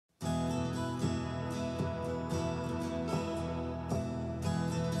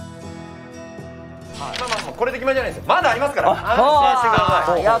これで決まりじゃないですよ。まだありますから安心してくだ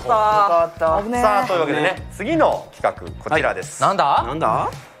さい。やったー。さあというわけでね、次の企画こちらです。なんだ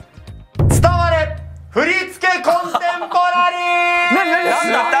伝われ振り付けコンテンポラリー。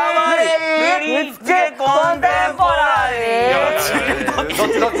伝われ振り付けコンテンポラリー。どっち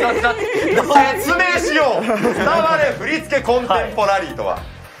説明しよう。伝われ振り付けコンテンポラリーとは、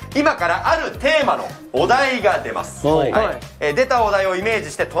今からあるテーマのお題が出ます。出たお題をイメー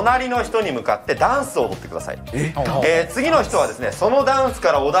ジして隣の人に向かってダンスを踊ってください。次の人はですね、そのダンス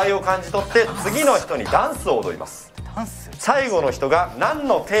からお題を感じ取って次の人にダンスを踊ります。最後の人が何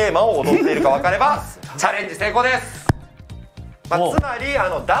のテーマを踊っているか分かればチャレンジ成功です。つまり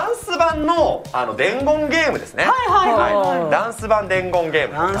ダンス版の伝言ゲームですね。ダンス版伝言ゲー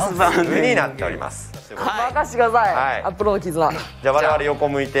ムになっております。任してください。アップロード絆。じゃあ我々横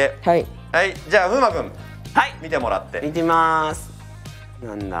向いて、はい、じゃあ風磨君見てもらって。見てます。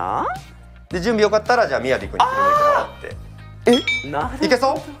なんだで準備よかったらじゃあ宮城君に振り向いてもらって。いけ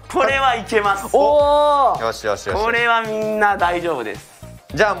そう？これはいけます。おお。よしよしよし。これはみんな大丈夫です。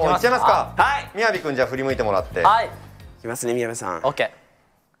じゃあもういっちゃいますか。はい。宮城君じゃあ振り向いてもらって。はい。いきますね宮部さん。オッケー。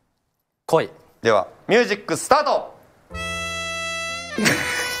来い。ではミュージックスタート。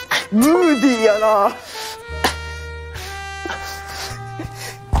ムーディーやな。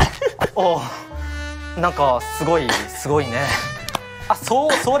おお。なんかすごいね。あ、そ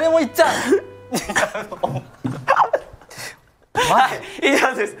れも言っちゃう。マジ？い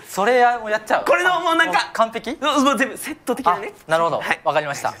やです。それもやっちゃう。これのもうなんか完璧？もう全部セット的なね。なるほど。わかり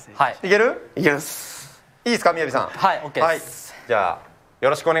ました。はい。いける？いきます。いいですか宮城さん。はい、オッケーです。じゃあよ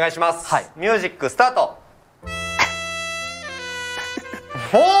ろしくお願いします。はい。ミュージックスタート。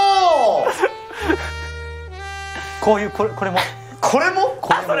おお。こういうこれも。これも？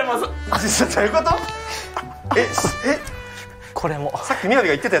それもそう。どういうこと？これも。さっき宮城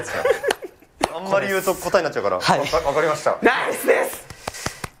が言ってたやつか。あんまり言うと答えになっちゃうから。わかりました。ナイスです。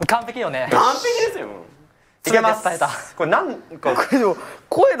完璧よね。完璧ですよ。いけます。これなんかこれでも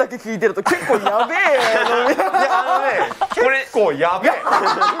声だけ聞いてると結構やべえ。結構やべえ。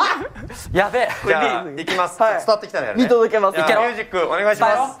やべえ。じゃあいきます。伝わってきたね。見届けます。ミュージックお願いし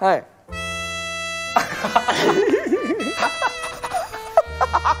ます。はい。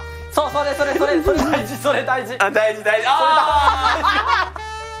そう、それ大事、それ大事。あ、大事。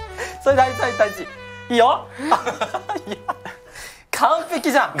それ大事。いいよ。完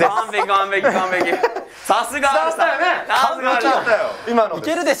璧じゃん。完璧。さすがだよね。さすがだよ。今のい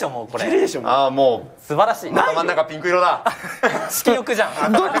けるでしょもうこれ。いけるでしょ。ああもう素晴らしい。頭の中ピンク色だ。色欲じゃ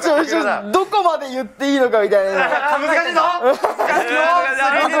ん。どこまで言っていいのかみたいな。難しいぞ。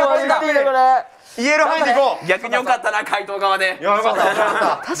言える範囲でいこう。逆によかったな回答側で。よかっ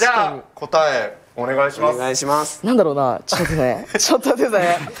た。じゃあ答えお願いします。お願いします。なんだろうな。ちょっとね。考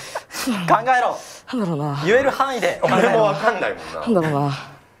えろ。なんだろうな。言える範囲で。俺もわかんないもんな。なんだろうな。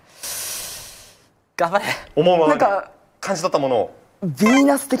頑張れ。思うままに感じ取ったものを。ヴィー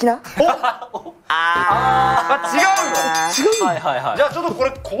ナス的な。違うの。はい。じゃあちょっとこ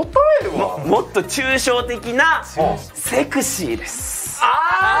れ答えはもっと抽象的なセクシーです。いや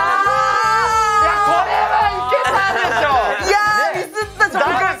これはいけたでしょ。いやミスったじゃん。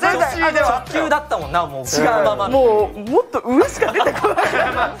直球だったもんな。もう違うまま。もっと上しか出てこない。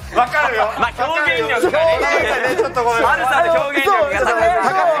わかるよ。表現力がね。ちょっとごめん。マルさんの表現力が高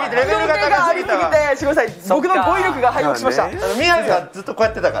すぎてレベルが高すぎたわ。ごめんなさい。僕の語彙力が敗北しました。宮城はずっとこう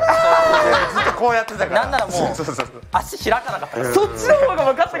やってたから。ずっとこうやってたから。なんならもう足開かなかった。そっちの方が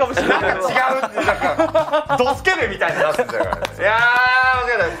分かったかもしれない。違うってなんかドスケベみたいになってたから。いや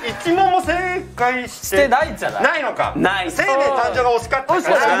ー一問も正解してないんじゃない？ないのか。ない。生命誕生が惜しかったか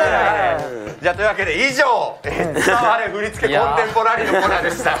ら。じゃあというわけで以上伝われ振り付けコンテンポラリーのコーナー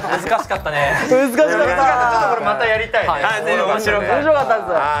でした。難しかったね。ちょっとこれまたやりたいね。面白かった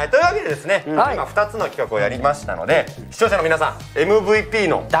です。というわけでですね、今2つの企画をやりましたので、視聴者の皆さん MVP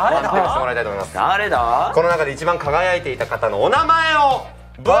の発表してもらいたいと思います。誰だ？この中で一番輝いていた方のお名前を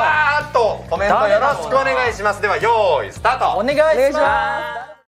バーッとコメントよろしくお願いします。では用意スタート。お願いします。